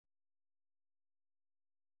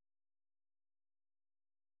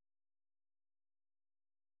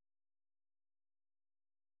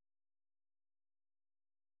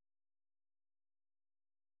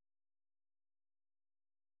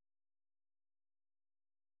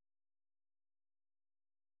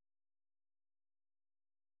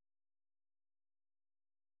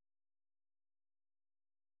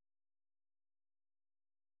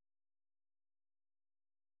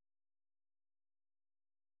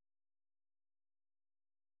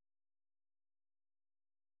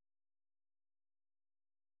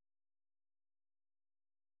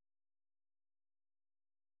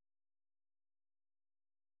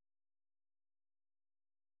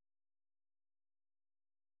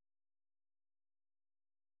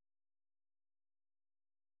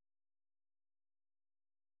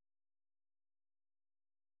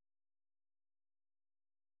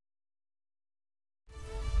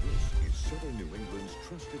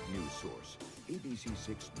trusted news source,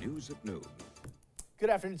 ABC6 News at noon. Good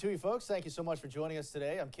afternoon to you folks. Thank you so much for joining us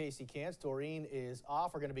today. I'm Casey Cantz. Doreen is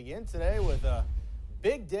off. We're going to begin today with a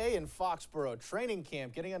big day in Foxborough. Training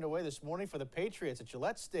camp getting underway this morning for the Patriots at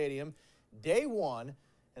Gillette Stadium. Day one,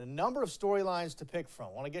 and a number of storylines to pick from. I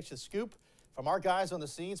want to get you the scoop from our guys on the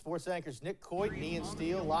scene. Sports anchors Nick Coit and Ian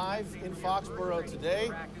Steele live in Foxborough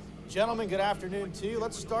today. Gentlemen, good afternoon to you.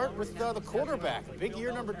 Let's start with the quarterback. Big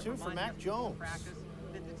year number 2 for Mac Jones.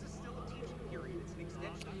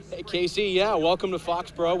 Hey, Casey, yeah, welcome to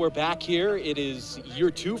Foxborough. We're back here. It is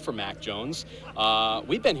year 2 for Mac Jones.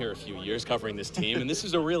 We've been here a few years covering this team, and this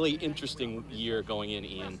is a really interesting year going in,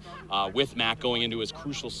 Ian, with Mac going into his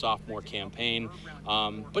crucial sophomore campaign.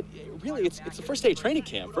 But really, it's the first day of training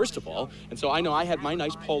camp, first of all. And so I know I had my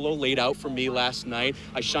nice polo laid out for me last night.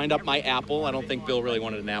 I shined up my apple. I don't think Bill really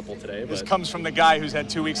wanted an apple today. This comes from the guy who's had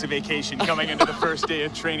 2 weeks of vacation coming into the first day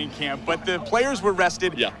of training camp. But the players were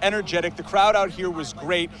rested, energetic. The crowd out here was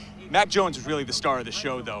great. Mac Jones was really the star of the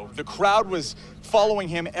show, though. The crowd was following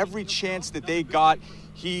him every chance that they got.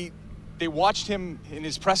 They watched him in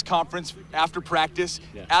his press conference after practice,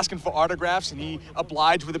 asking for autographs, and he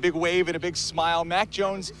obliged with a big wave and a big smile. Mac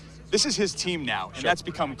Jones, this is his team now, and that's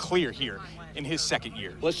become clear here in his second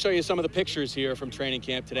year. Let's show you some of the pictures here from training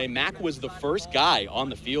camp today. Mac was the first guy on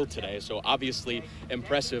the field today, so obviously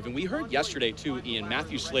impressive. And we heard yesterday too, Ian,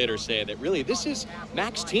 Matthew Slater say that really this is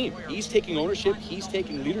Mac's team. He's taking ownership, he's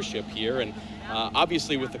taking leadership here, and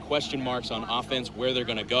obviously with the question marks on offense, where they're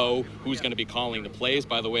going to go, who's going to be calling the plays.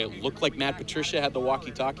 By the way, it looked like Matt Patricia had the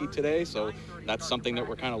walkie-talkie today, so that's something that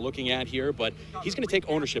we're kind of looking at here, but he's going to take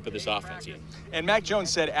ownership of this offense, Ian. And Mac Jones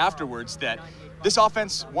said afterwards that this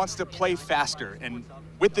offense wants to play faster, and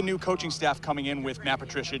with the new coaching staff coming in with Matt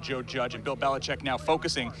Patricia, Joe Judge, and Bill Belichick now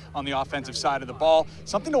focusing on the offensive side of the ball,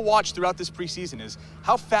 something to watch throughout this preseason is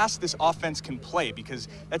how fast this offense can play, because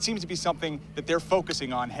that seems to be something that they're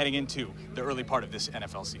focusing on heading into the early part of this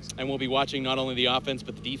NFL season. And we'll be watching not only the offense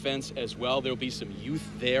but the defense as well. There'll be some youth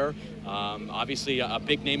there. Obviously a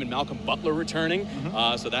big name in Malcolm Butler returning,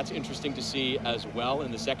 so that's interesting to see as well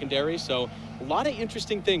in the secondary. So a lot of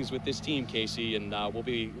interesting things with this team, Casey, and we'll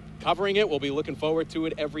be covering it. We'll be looking forward to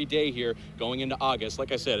it every day here going into August.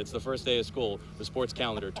 Like I said, it's the first day of school. The sports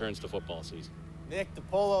calendar turns to football season. Nick, the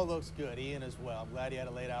polo looks good. Ian as well. I'm glad you had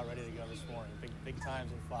it laid out ready to go this morning. Big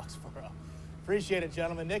times in Foxborough. Appreciate it,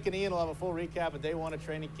 gentlemen. Nick and Ian will have a full recap of day 1 of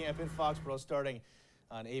training camp in Foxborough starting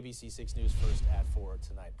on ABC6 News first at 4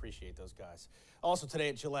 tonight. Appreciate those guys. Also today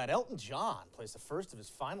at Gillette, Elton John plays the first of his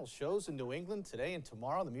final shows in New England today and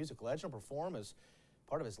tomorrow. The music legend will perform as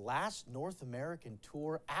part of his last North American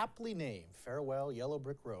tour, aptly named Farewell Yellow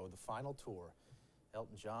Brick Road, the final tour.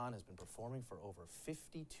 Elton John has been performing for over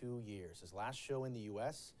 52 years. His last show in the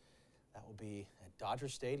U.S., that will be at Dodger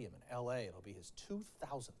Stadium in L.A. It'll be his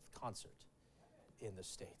 2000th concert in the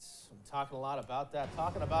States. I'm talking a lot about that,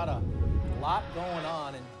 talking about a lot going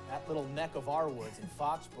on in that little neck of our woods in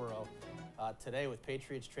Foxborough today with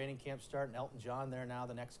Patriots training camp starting. Elton John there now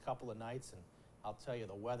the next couple of nights, and I'll tell you,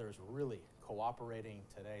 the weather is really cooperating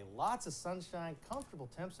today. Lots of sunshine, comfortable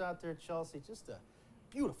temps out there, Chelsea. Just a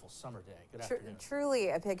beautiful summer day. Good afternoon. Truly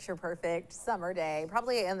a picture-perfect summer day,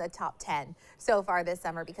 probably in the top 10 so far this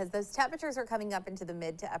summer, because those temperatures are coming up into the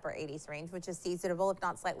mid to upper 80s range, which is seasonable, if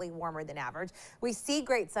not slightly warmer than average. We see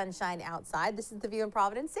great sunshine outside. This is the view in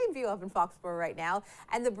Providence, same view up in Foxborough right now,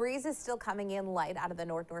 and the breeze is still coming in light out of the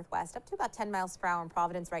north-northwest, up to about 10 miles per hour in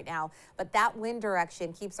Providence right now, but that wind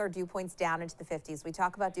direction keeps our dew points down into the 50s. We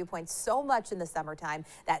talk about dew points so much in the summertime.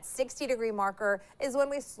 That 60-degree marker is when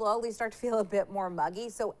we slowly start to feel a bit more muggy.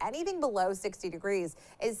 So anything below 60 degrees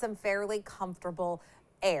is some fairly comfortable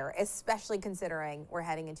air, especially considering we're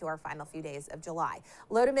heading into our final few days of July.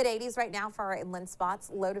 Low to mid 80s right now for our inland spots,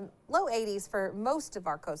 low 80s for most of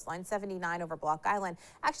our coastline, 79 over Block Island.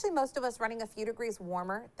 Actually, most of us running a few degrees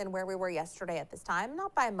warmer than where we were yesterday at this time.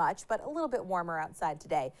 Not by much, but a little bit warmer outside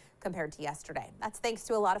today compared to yesterday. That's thanks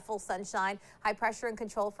to a lot of full sunshine, high pressure and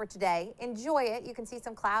control for today. Enjoy it. You can see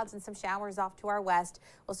some clouds and some showers off to our west.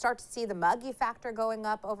 We'll start to see the muggy factor going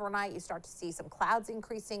up overnight. You start to see some clouds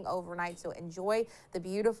increasing overnight, so enjoy the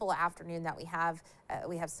beautiful afternoon that we have.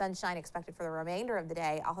 We have sunshine expected for the remainder of the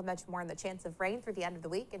day. I'll have much more on the chance of rain through the end of the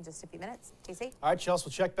week in just a few minutes. Casey? All right, Chelsea,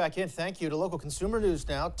 we'll check back in. Thank you. To local consumer news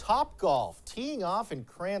now. Topgolf teeing off in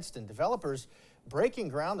Cranston. Developers breaking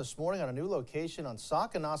ground this morning on a new location on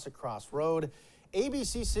Sakanasa Cross Road.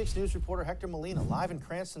 ABC6 News reporter Hector Molina live in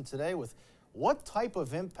Cranston today with what type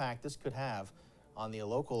of impact this could have on the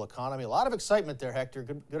local economy. A lot of excitement there, Hector.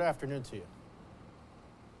 Good afternoon to you.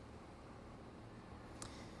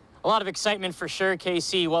 A lot of excitement for sure,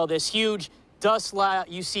 KC. Well, this huge dust lot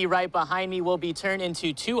you see right behind me will be turned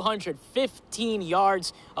into 215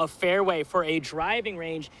 yards of fairway for a driving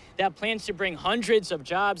range that plans to bring hundreds of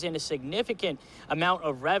jobs and a significant amount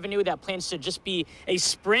of revenue that plans to just be a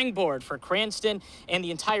springboard for Cranston and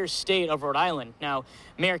the entire state of Rhode Island. Now,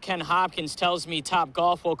 Mayor Ken Hopkins tells me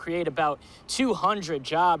Topgolf will create about 200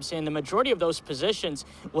 jobs, and the majority of those positions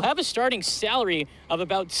will have a starting salary of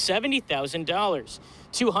about $70,000.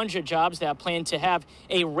 200 jobs that plan to have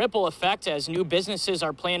a ripple effect as new businesses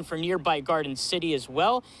are planned for nearby Garden City as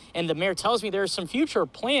well. And the mayor tells me there are some future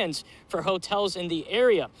plans for hotels in the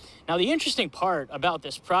area. Now, the interesting part about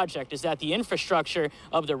this project is that the infrastructure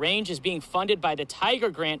of the range is being funded by the Tiger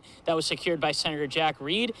Grant that was secured by Senator Jack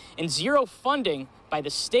Reed and zero funding by the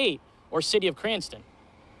state or city of Cranston.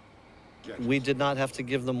 We did not have to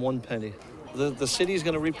give them one penny. The city is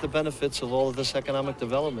going to reap the benefits of all of this economic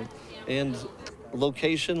development. And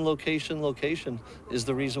location is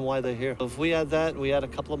the reason why they're here. If we add that, we add a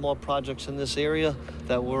couple of more projects in this area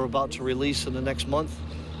that we're about to release in the next month,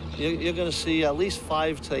 you're going to see at least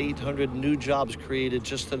 500 to 800 new jobs created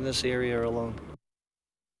just in this area alone.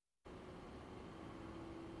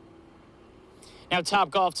 Now,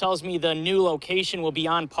 Topgolf tells me the new location will be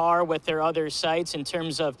on par with their other sites in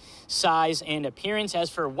terms of size and appearance. As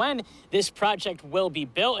for when this project will be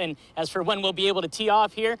built and as for when we'll be able to tee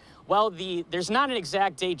off here, well, there's not an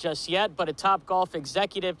exact date just yet, but a Topgolf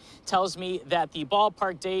executive tells me that the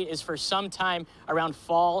ballpark date is for sometime around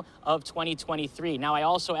fall of 2023. Now, I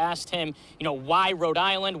also asked him, why Rhode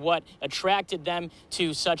Island, what attracted them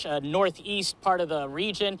to such a northeast part of the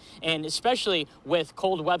region, and especially with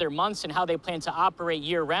cold weather months and how they plan to operate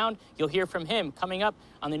year-round. You'll hear from him coming up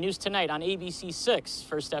on the news tonight on ABC6,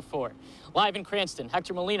 First F4. Live in Cranston,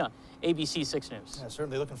 Hector Molina, ABC6 News. Yeah,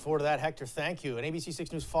 certainly looking forward to that, Hector. Thank you. An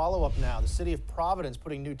ABC6 News follow-up now. The city of Providence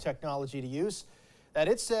putting new technology to use that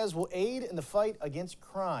it says will aid in the fight against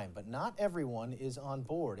crime, but not everyone is on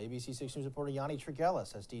board. ABC6 News reporter Yanni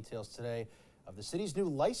Trigelis has details today of the city's new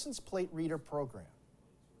license plate reader program.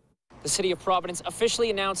 The city of Providence officially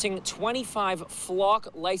announcing 25 flock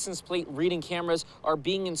license plate reading cameras are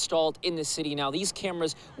being installed in the city. Now, these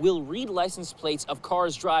cameras will read license plates of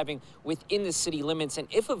cars driving within the city limits. And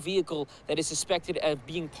if a vehicle that is suspected of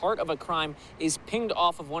being part of a crime is pinged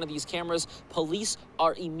off of one of these cameras, police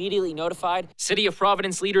are immediately notified. City of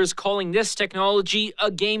Providence leaders calling this technology a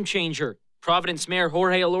game changer. Providence Mayor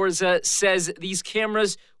Jorge Elorza says these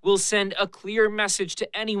cameras will send a clear message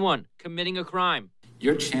to anyone committing a crime.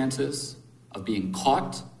 Your chances of being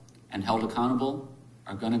caught and held accountable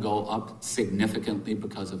are going to go up significantly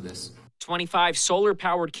because of this. 25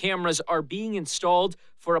 solar-powered cameras are being installed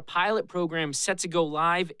for a pilot program set to go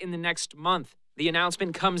live in the next month. The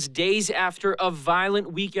announcement comes days after a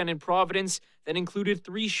violent weekend in Providence that included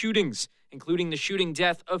 3 shootings, including the shooting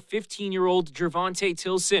death of 15-year-old Gervonta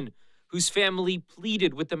Tilson, whose family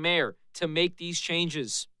pleaded with the mayor to make these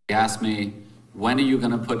changes. They asked me, when are you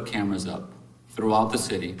going to put cameras up throughout the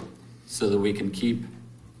city so that we can keep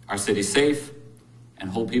our city safe and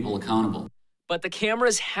hold people accountable? But the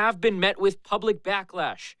cameras have been met with public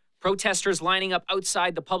backlash. Protesters lining up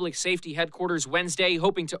outside the public safety headquarters Wednesday,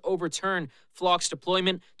 hoping to overturn Flock's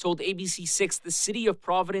deployment, told ABC6 the city of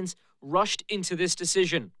Providence rushed into this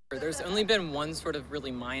decision. There's only been one sort of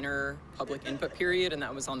really minor public input period, and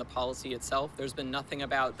that was on the policy itself. There's been nothing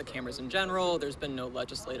about the cameras in general. There's been no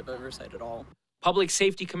legislative oversight at all. Public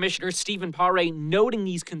Safety Commissioner Stephen Paré noting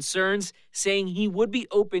these concerns, saying he would be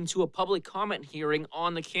open to a public comment hearing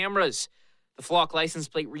on the cameras. The Flock license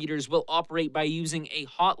plate readers will operate by using a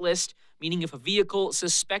hot list, meaning if a vehicle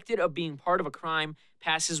suspected of being part of a crime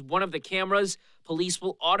passes one of the cameras, police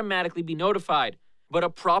will automatically be notified. But a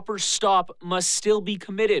proper stop must still be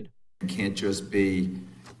committed. It can't just be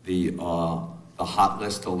the hot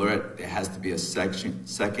list alert. There has to be a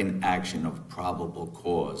second action of probable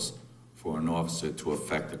cause for an officer to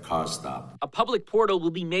effect a car stop. A public portal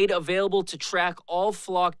will be made available to track all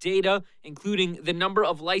Flock data, including the number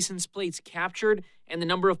of license plates captured and the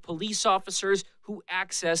number of police officers who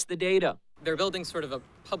access the data. They're building sort of a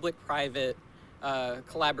public-private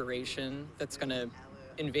collaboration that's going to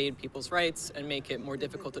invade people's rights and make it more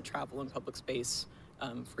difficult to travel in public space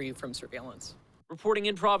free from surveillance. Reporting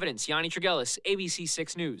in Providence, Yanni Trigelis,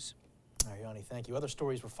 ABC6 News. All right, Yanni, thank you. Other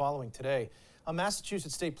stories we're following today. A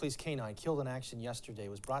Massachusetts State Police canine killed in action yesterday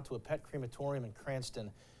was brought to a pet crematorium in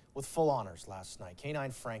Cranston with full honors last night.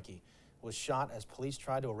 Canine Frankie was shot as police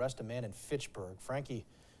tried to arrest a man in Fitchburg. Frankie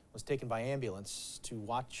was taken by ambulance to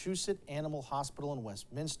Wachusett Animal Hospital in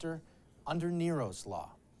Westminster under Nero's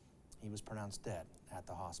Law. He was pronounced dead at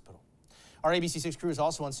the hospital. Our ABC6 crew is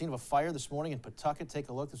also on scene of a fire this morning in Pawtucket. Take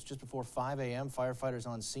a look. This was just before 5 a.m. Firefighters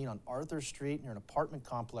on scene on Arthur Street near an apartment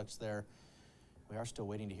complex there. We are still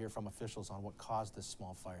waiting to hear from officials on what caused this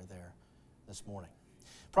small fire there this morning.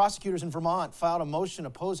 Prosecutors in Vermont filed a motion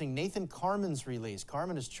opposing Nathan Carmen's release.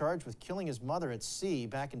 Carmen is charged with killing his mother at sea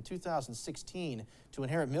back in 2016 to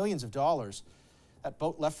inherit millions of dollars. That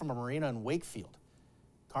boat left from a marina in Wakefield.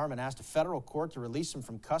 Carmen asked a federal court to release him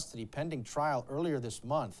from custody pending trial earlier this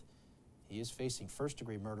month. He is facing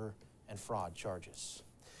first-degree murder and fraud charges.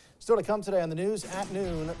 Still to come today on the news at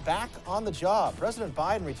noon, back on the job. President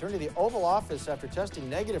Biden returned to the Oval Office after testing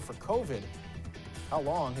negative for COVID. How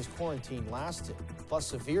long his quarantine lasted, plus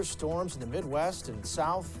severe storms in the Midwest and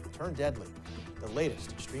South turned deadly. The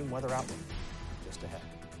latest extreme weather outlook just ahead.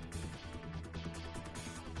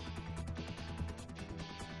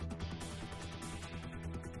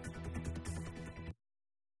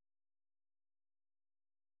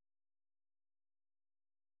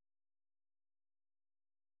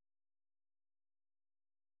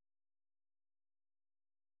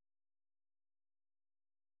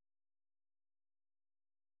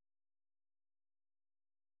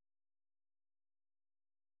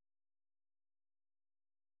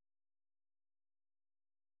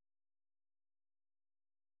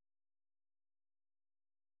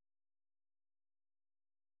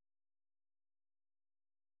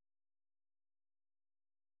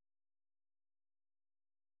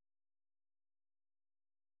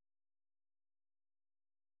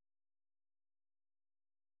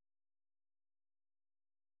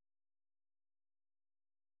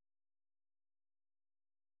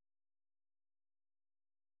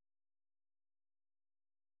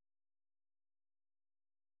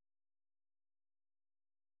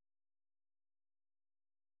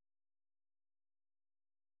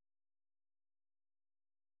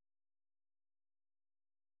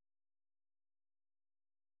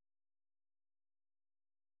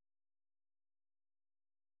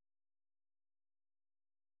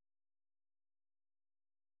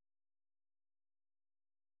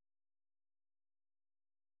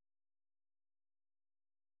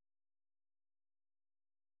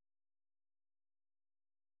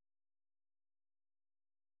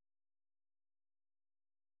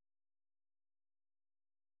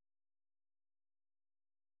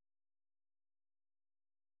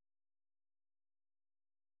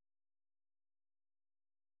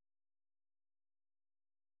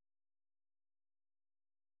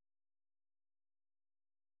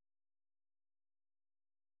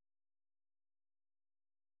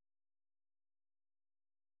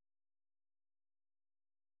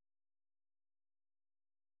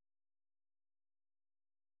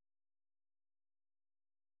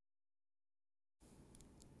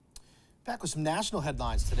 Back with some national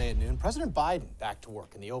headlines today at noon. President Biden back to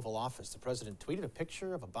work in the Oval Office. The president tweeted a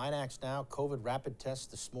picture of a Binax Now COVID rapid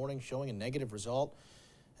test this morning showing a negative result.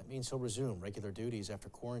 That means he'll resume regular duties after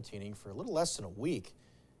quarantining for a little less than a week.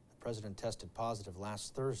 The president tested positive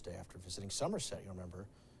last Thursday after visiting Somerset, you remember,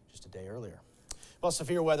 just a day earlier. Well,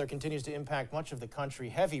 severe weather continues to impact much of the country.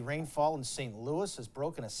 Heavy rainfall in St. Louis has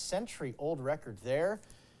broken a century-old record there.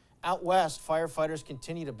 Out west, firefighters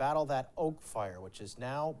continue to battle that oak fire, which has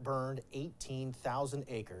now burned 18,000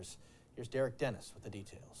 acres. Here's Derek Dennis with the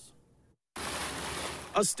details.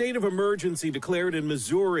 A state of emergency declared in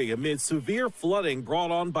Missouri amid severe flooding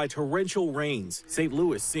brought on by torrential rains. St.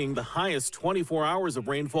 Louis seeing the highest 24 hours of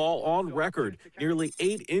rainfall on record, nearly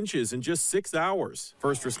 8 inches in just 6 hours.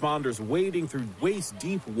 First responders wading through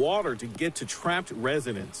waist-deep water to get to trapped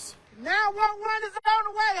residents. 911 is on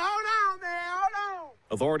the way. Hold on, man. Hold on.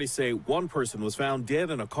 Authorities say one person was found dead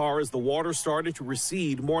in a car as the water started to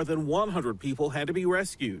recede. More than 100 people had to be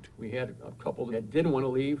rescued. We had a couple that didn't want to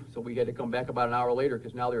leave, so we had to come back about an hour later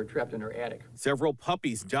because now they were trapped in their attic. Several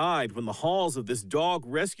puppies died when the halls of this dog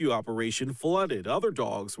rescue operation flooded. Other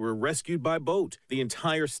dogs were rescued by boat. The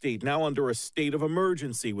entire state now under a state of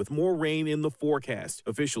emergency with more rain in the forecast.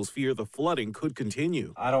 Officials fear the flooding could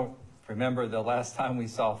continue. I don't remember the last time we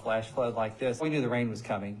saw a flash flood like this. We knew the rain was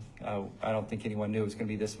coming. I don't think anyone knew it was going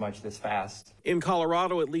to be this much this fast. In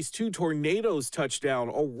Colorado, at least 2 tornadoes touched down.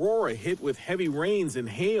 Aurora hit with heavy rains and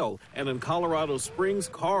hail. And in Colorado Springs,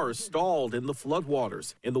 cars stalled in the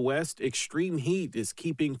floodwaters. In the West, extreme heat is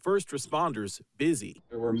keeping first responders busy.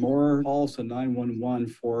 There were more calls to 911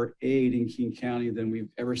 for aid in King County than we've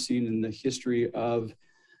ever seen in the history of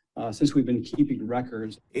since we've been keeping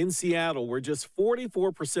records. In Seattle, where just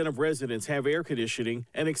 44% of residents have air conditioning,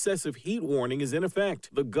 an excessive heat warning is in effect.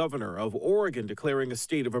 The governor of Oregon declaring a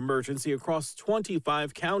state of emergency across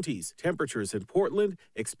 25 counties. Temperatures in Portland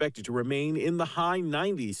expected to remain in the high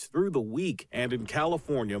 90s through the week. And in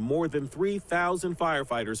California, more than 3,000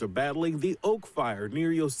 firefighters are battling the Oak Fire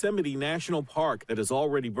near Yosemite National Park that has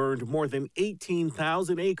already burned more than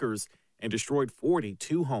 18,000 acres and destroyed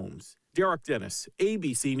 42 homes. Derek Dennis,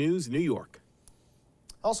 ABC News, New York.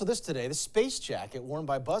 Also this today, the space jacket worn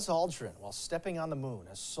by Buzz Aldrin while stepping on the moon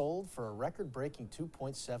has sold for a record-breaking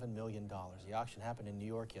 $2.7 million. The auction happened in New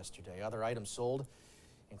York yesterday. Other items sold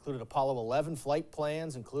included Apollo 11 flight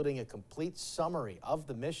plans, including a complete summary of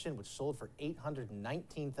the mission, which sold for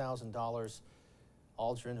 $819,000.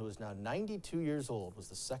 Aldrin, who is now 92 years old, was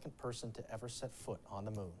the second person to ever set foot on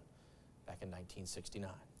the moon back in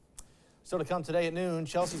 1969. Still to come today at noon,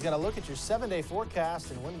 Chelsea's got a look at your 7-day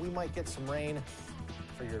forecast and when we might get some rain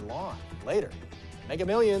for your lawn. Later, Mega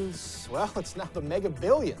Millions. Well, it's not the Mega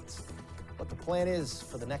Billions, what the plan is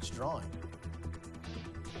for the next drawing.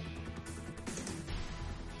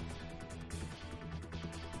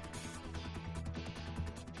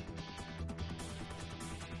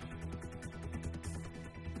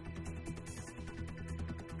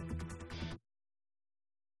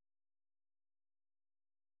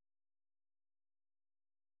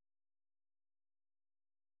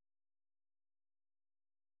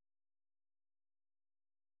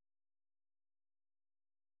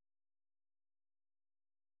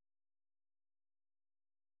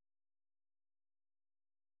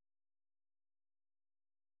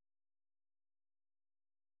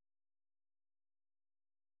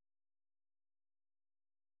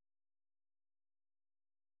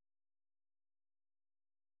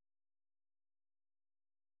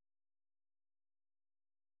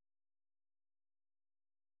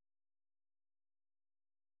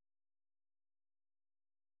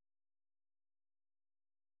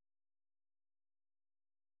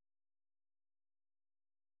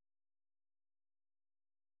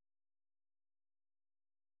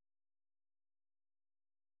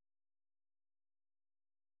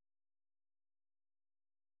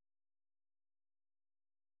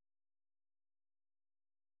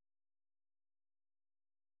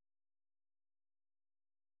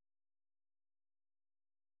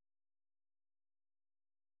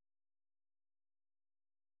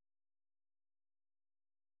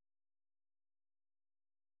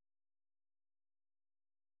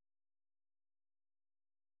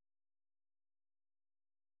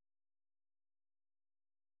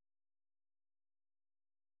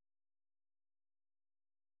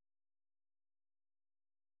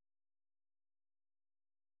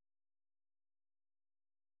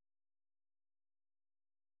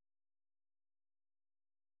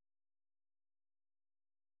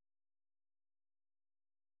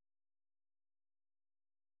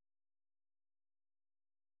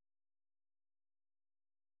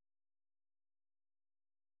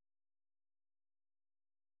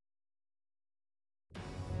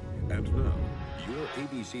 And now, your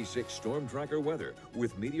ABC6 Storm Tracker weather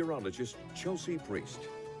with meteorologist Chelsea Priest.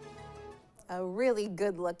 A really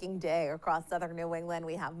good-looking day across southern New England.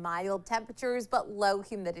 We have mild temperatures, but low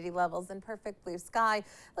humidity levels and perfect blue sky.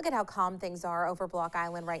 Look at how calm things are over Block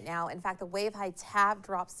Island right now. In fact, the wave heights have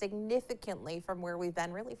dropped significantly from where we've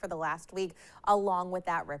been really for the last week, along with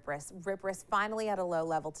that rip risk. Rip risk finally at a low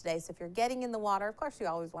level today. So if you're getting in the water, of course, you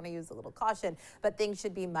always want to use a little caution, but things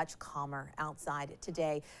should be much calmer outside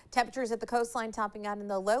today. Temperatures at the coastline topping out in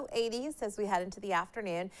the low 80s as we head into the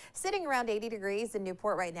afternoon. Sitting around 80 degrees in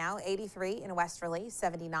Newport right now, 83 in Westerly,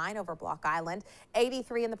 79 over Block Island,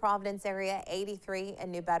 83 in the Providence area, 83 in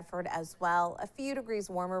New Bedford as well. A few degrees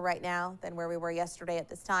warmer right now than where we were yesterday at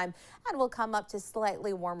this time, and we'll come up to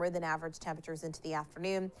slightly warmer than average temperatures into the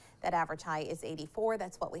afternoon. That average high is 84.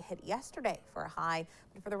 That's what we hit yesterday for a high.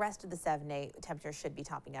 But for the rest of the 7-day, temperatures should be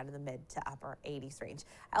topping out in the mid to upper 80s range.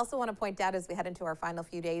 I also want to point out as we head into our final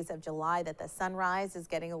few days of July that the sunrise is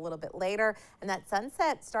getting a little bit later and that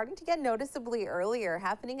sunset starting to get noticeably earlier,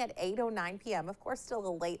 happening at 8:09 p.m. Of course, still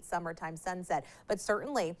a late summertime sunset, but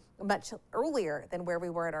certainly much earlier than where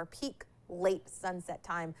we were at our peak late sunset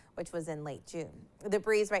time, which was in late June. The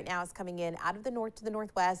breeze right now is coming in out of the north to the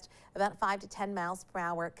northwest, about 5 to 10 miles per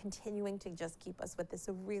hour, continuing to just keep us with this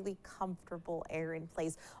really comfortable air in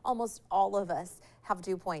place. Almost all of us have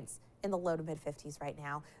dew points in the low to mid 50s right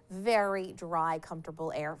now. Very dry,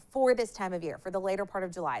 comfortable air for this time of year, for the later part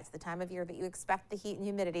of July. It's the time of year that you expect the heat and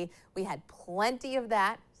humidity. We had plenty of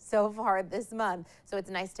that so far this month, so it's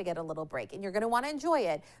nice to get a little break. And you're going to want to enjoy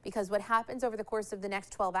it because what happens over the course of the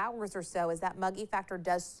next 12 hours or so is that muggy factor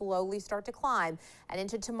does slowly start to climb. And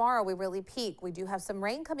into tomorrow, we really peak. We do have some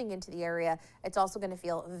rain coming into the area. It's also going to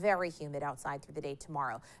feel very humid outside through the day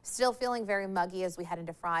tomorrow. Still feeling very muggy as we head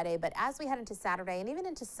into Friday, but as we head into Saturday and even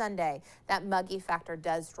into Sunday, that muggy factor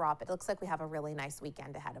does drop. It looks like we have a really nice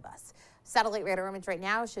weekend ahead of us. Satellite radar image right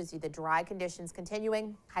now shows you the dry conditions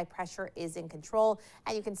continuing. High pressure is in control,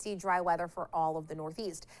 and you can see dry weather for all of the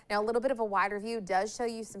Northeast. Now, a little bit of a wider view does show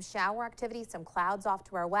you some shower activity, some clouds off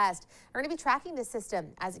to our west. We're going to be tracking this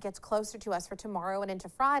system as it gets closer to us for tomorrow and into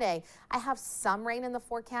Friday. I have some rain in the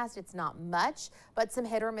forecast. It's not much, but some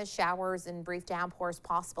hit or miss showers and brief downpours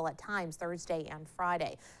possible at times Thursday and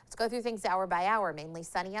Friday. Let's go through things hour by hour. Mainly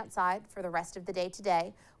sunny outside for the rest of the day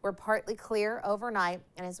today. We're partly clear overnight,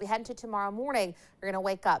 and as we head into tomorrow morning, you're going to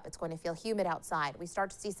wake up. It's going to feel humid outside. We start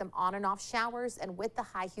to see some on and off showers, and with the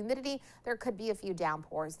high humidity, there could be a few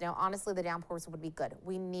downpours. Now, honestly, the downpours would be good.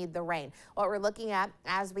 We need the rain. What we're looking at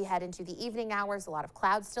as we head into the evening hours, a lot of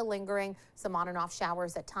clouds still lingering, some on and off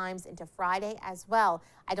showers at times into Friday as well.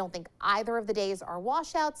 I don't think either of the days are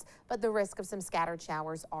washouts, but the risk of some scattered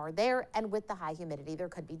showers are there, and with the high humidity, there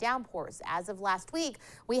could be downpours. As of last week,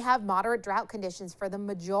 we have moderate drought conditions for the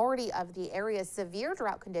majority of the area, severe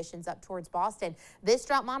drought conditions up towards Boston. This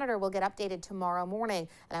drought monitor will get updated tomorrow morning,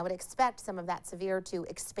 and I would expect some of that severe to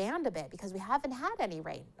expand a bit because we haven't had any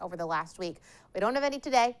rain over the last week. We don't have any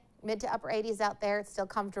today. Mid to upper 80s out there. It's still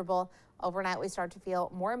comfortable. Overnight, we start to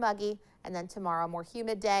feel more muggy, and then tomorrow, more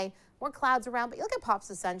humid day, more clouds around, but you'll get pops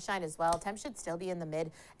of sunshine as well. Temps should still be in the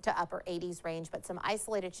mid to upper 80s range, but some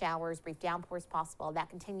isolated showers, brief downpours possible. That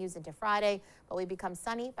continues into Friday, but we become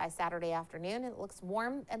sunny by Saturday afternoon, and it looks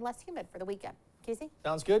warm and less humid for the weekend. Casey?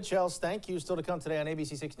 Sounds good, Chels. Thank you. Still to come today on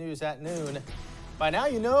ABC6 News at noon. By now,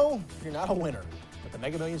 you know you're not a winner, but the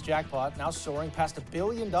Mega Millions jackpot now soaring past $1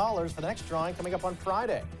 billion for the next drawing coming up on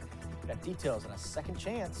Friday. Got details on a second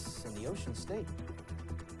chance in the Ocean State.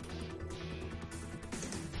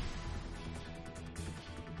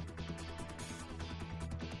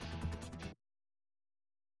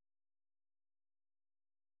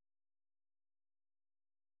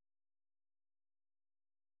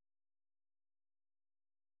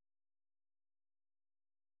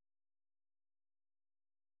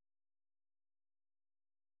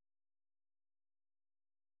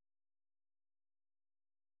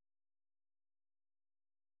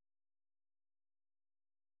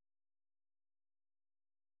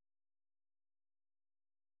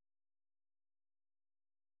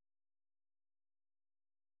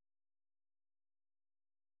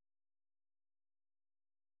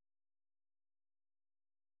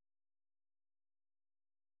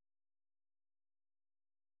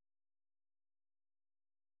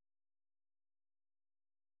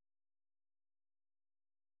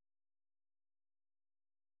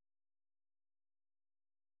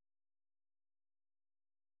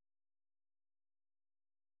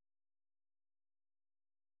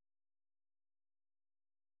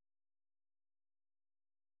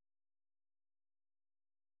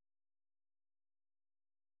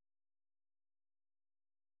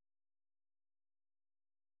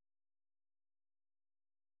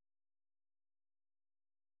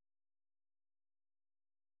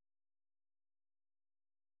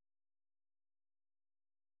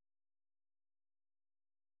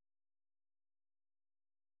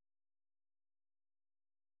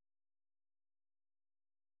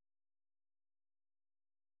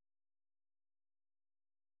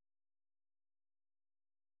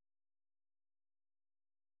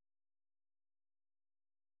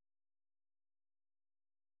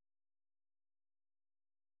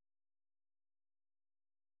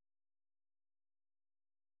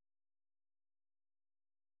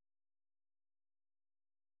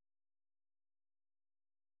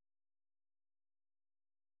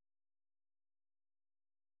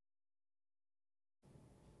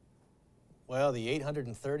 Well, the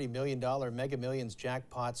 $830 million Mega Millions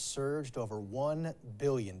jackpot surged over $1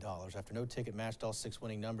 billion after no ticket matched all 6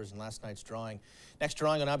 winning numbers in last night's drawing. Next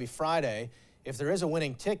drawing will now be Friday. If there is a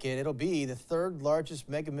winning ticket, it'll be the third largest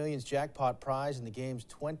Mega Millions jackpot prize in the game's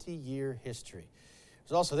 20-year history.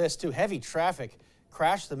 There's also this, too. Heavy traffic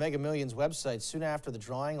crashed the Mega Millions website soon after the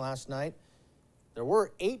drawing last night. There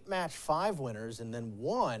were 8 match 5 winners, and then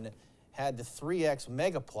one had the 3X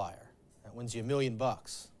Megaplier. That wins you $1 million.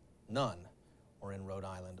 None or in Rhode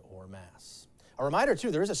Island or Mass. A reminder, too,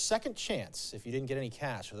 there is a second chance if you didn't get any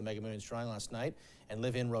cash for the Mega Millions drawing last night and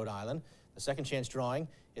live in Rhode Island. The second chance drawing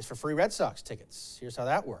is for free Red Sox tickets. Here's how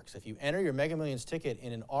that works. If you enter your Mega Millions ticket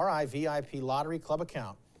in an RI VIP Lottery Club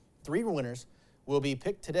account, 3 winners will be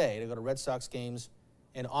picked today to go to Red Sox games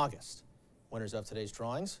in August. Winners of today's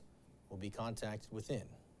drawings will be contacted within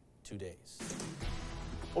 2 days.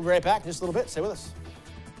 We'll be right back in just a little bit. Stay with us.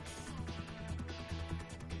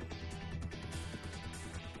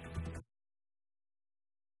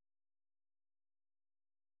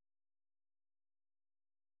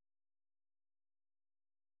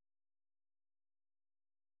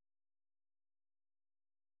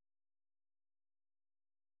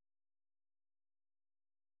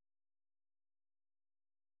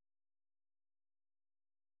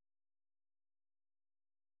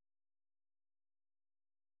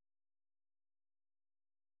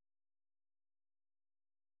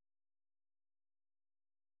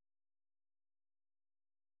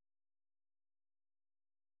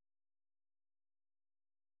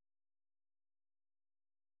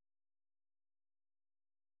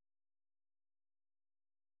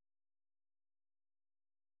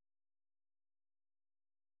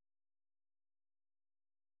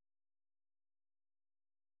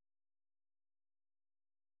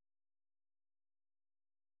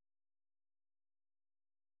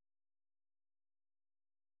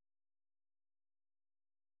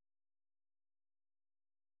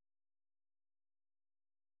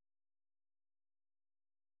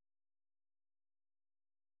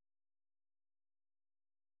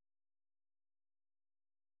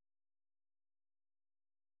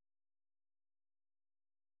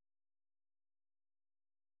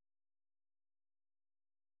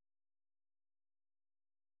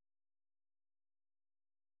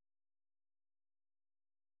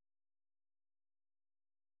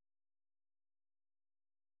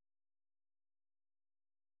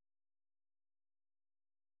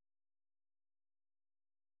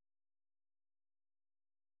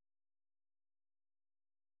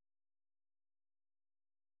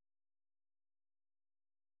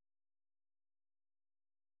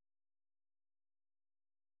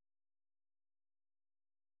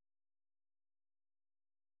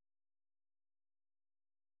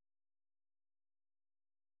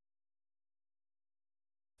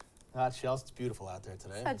 Chelsea, it's beautiful out there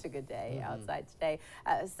today. Such a good day outside today.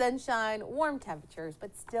 Sunshine, warm temperatures,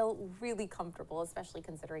 but still really comfortable, especially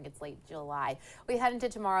considering it's late July. We head into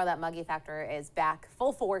tomorrow. That muggy factor is back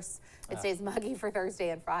full force. It stays muggy for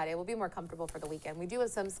Thursday and Friday. We'll be more comfortable for the weekend. We do have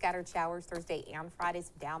some scattered showers Thursday and Friday,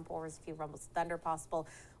 some downpours, a few rumbles of thunder possible.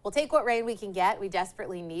 We'll take what rain we can get. We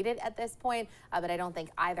desperately need it at this point, but I don't think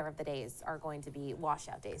either of the days are going to be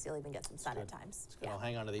washout days. You'll even get some sun at times. I'll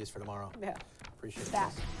hang on to these for tomorrow. Yeah. Appreciate it.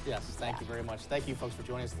 Yes, thank you very much. Thank you, folks, for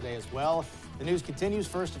joining us today as well. The news continues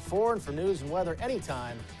first at 4, and for news and weather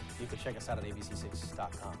anytime, you can check us out at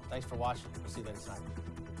abc6.com. Thanks for watching. We'll see you later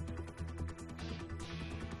tonight.